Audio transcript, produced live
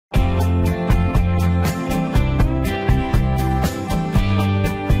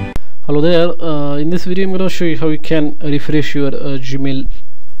Hello there. In this video I'm going to show you how you can refresh your Gmail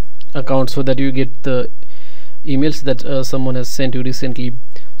account so that you get the emails that someone has sent you recently.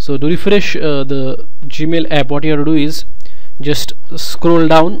 So to refresh the Gmail app, what you have to do is just scroll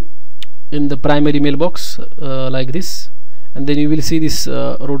down in the primary mailbox like this, and then you will see this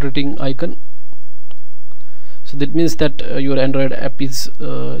rotating icon. So that means that your Android app is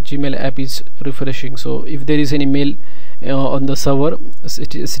Gmail app is refreshing. So if there is any mail on the server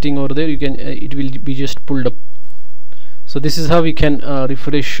sitting over there, you can it will be just pulled up. So this is how we can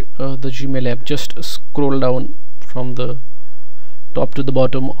refresh the Gmail app. Just scroll down from the top to the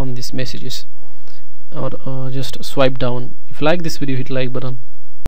bottom on these messages, or just swipe down. If you like this video, hit like button.